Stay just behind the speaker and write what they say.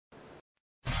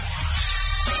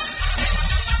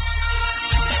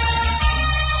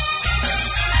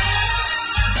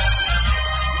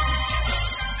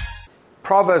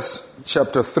Proverbs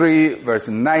chapter 3, verse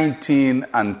 19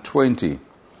 and 20.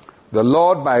 The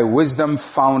Lord by wisdom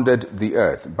founded the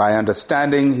earth. By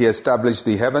understanding he established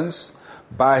the heavens.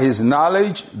 By his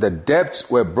knowledge the depths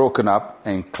were broken up,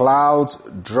 and clouds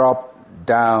dropped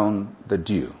down the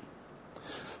dew.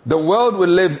 The world we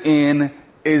live in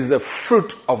is the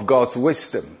fruit of God's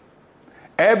wisdom.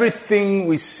 Everything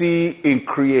we see in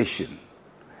creation,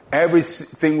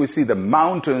 everything we see, the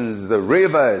mountains, the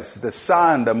rivers, the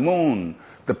sun, the moon,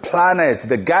 the planets,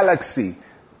 the galaxy,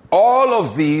 all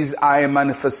of these are a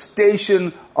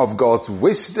manifestation of God's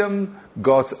wisdom,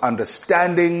 God's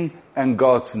understanding, and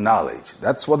God's knowledge.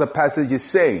 That's what the passage is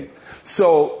saying.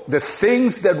 So the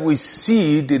things that we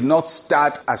see did not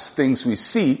start as things we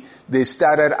see. They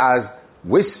started as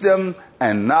wisdom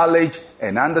and knowledge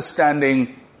and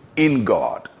understanding in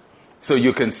God. So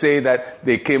you can say that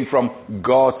they came from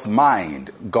God's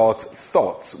mind, God's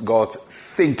thoughts, God's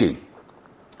thinking.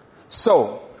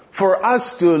 So for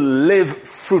us to live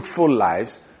fruitful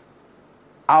lives,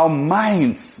 our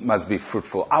minds must be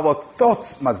fruitful. Our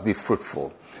thoughts must be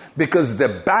fruitful. Because the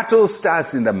battle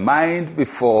starts in the mind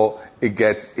before it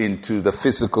gets into the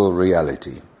physical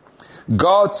reality.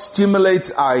 God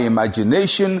stimulates our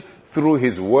imagination through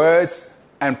his words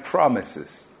and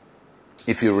promises.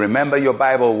 If you remember your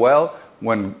Bible well,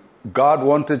 when God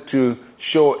wanted to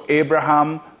show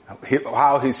Abraham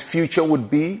how his future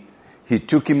would be, he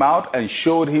took him out and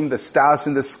showed him the stars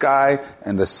in the sky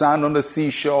and the sun on the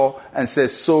seashore and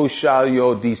says, so shall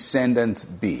your descendants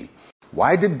be.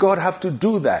 Why did God have to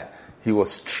do that? He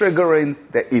was triggering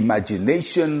the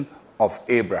imagination of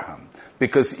Abraham.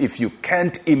 Because if you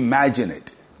can't imagine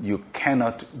it, you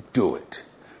cannot do it.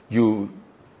 You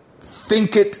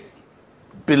think it,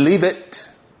 believe it,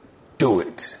 do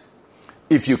it.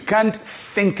 If you can't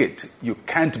think it, you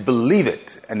can't believe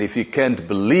it. And if you can't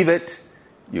believe it,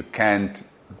 you can't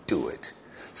do it.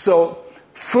 So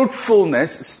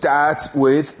fruitfulness starts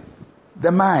with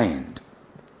the mind.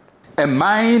 A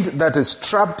mind that is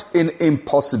trapped in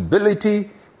impossibility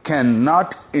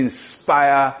cannot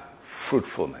inspire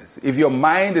fruitfulness. If your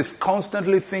mind is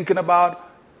constantly thinking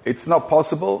about, it's not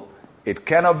possible, it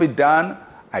cannot be done,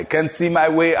 I can't see my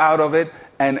way out of it,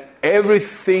 and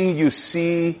everything you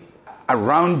see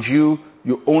around you,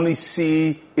 you only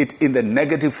see it in the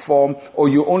negative form, or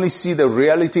you only see the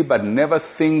reality but never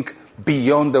think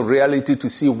beyond the reality to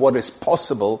see what is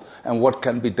possible and what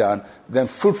can be done, then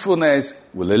fruitfulness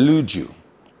will elude you.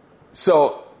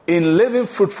 So in living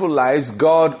fruitful lives,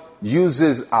 God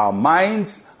uses our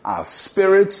minds, our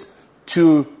spirits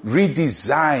to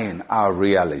redesign our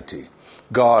reality.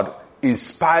 God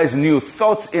inspires new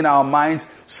thoughts in our minds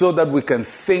so that we can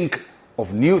think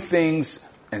of new things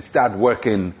and start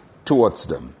working towards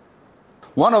them.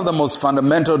 One of the most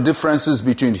fundamental differences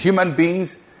between human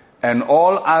beings and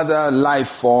all other life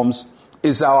forms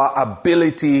is our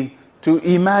ability to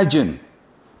imagine.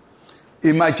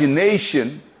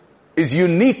 Imagination is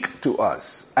unique to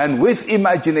us. And with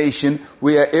imagination,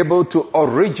 we are able to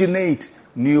originate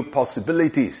new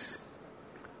possibilities.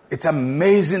 It's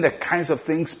amazing the kinds of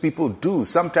things people do.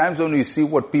 Sometimes when you see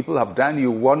what people have done,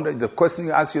 you wonder, the question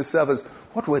you ask yourself is,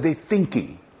 what were they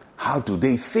thinking? How do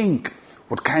they think?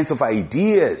 What kinds of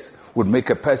ideas would make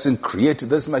a person create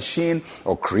this machine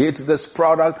or create this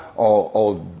product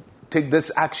or take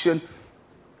this action?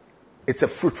 It's a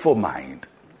fruitful mind.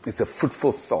 It's a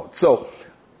fruitful thought. So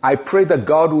I pray that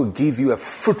God will give you a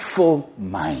fruitful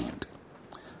mind.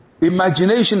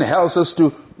 Imagination helps us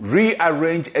to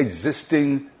rearrange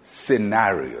existing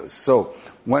scenarios. So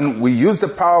when we use the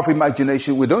power of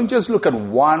imagination, we don't just look at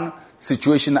one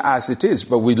situation as it is,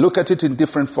 but we look at it in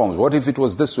different forms. What if it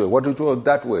was this way? What if it was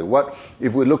that way? What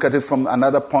if we look at it from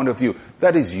another point of view?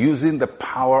 That is using the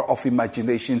power of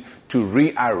imagination to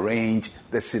rearrange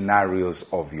the scenarios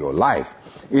of your life.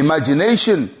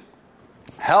 Imagination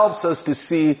helps us to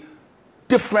see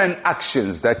different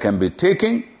actions that can be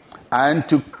taken and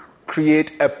to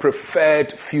create a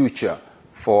preferred future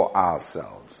for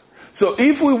ourselves. So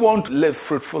if we want to live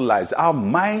fruitful lives, our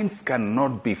minds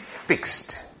cannot be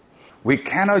fixed. We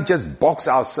cannot just box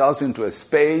ourselves into a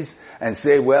space and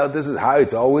say, well, this is how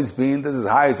it's always been, this is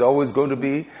how it's always going to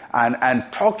be,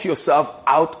 and talk yourself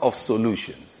out of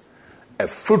solutions. A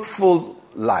fruitful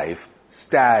life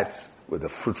starts with a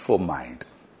fruitful mind,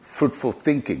 fruitful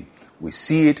thinking. We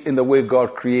see it in the way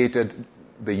God created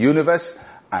the universe,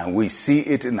 and we see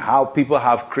it in how people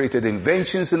have created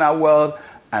inventions in our world,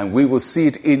 and we will see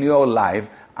it in your life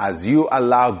as you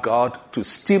allow God to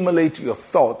stimulate your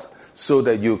thought so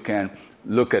that you can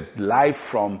look at life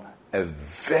from a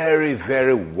very,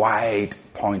 very wide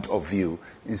point of view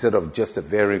instead of just a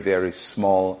very, very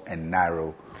small and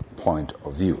narrow point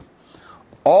of view.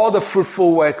 All the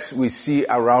fruitful works we see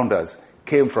around us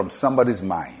came from somebody's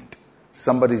mind,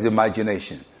 somebody's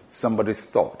imagination, somebody's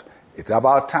thought. It's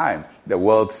about time the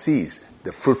world sees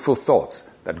the fruitful thoughts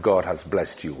that God has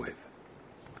blessed you with.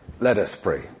 Let us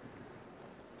pray.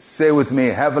 Say with me,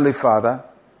 Heavenly Father,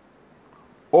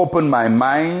 open my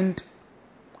mind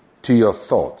to your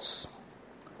thoughts.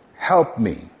 Help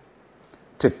me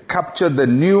to capture the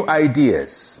new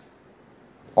ideas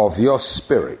of your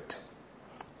Spirit.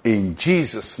 In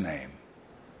Jesus' name,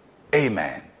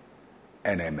 amen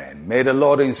and amen. May the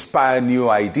Lord inspire new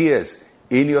ideas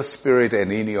in your spirit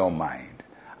and in your mind.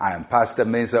 I am Pastor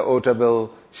Mensa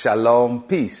Otabil. Shalom,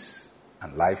 peace,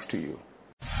 and life to you.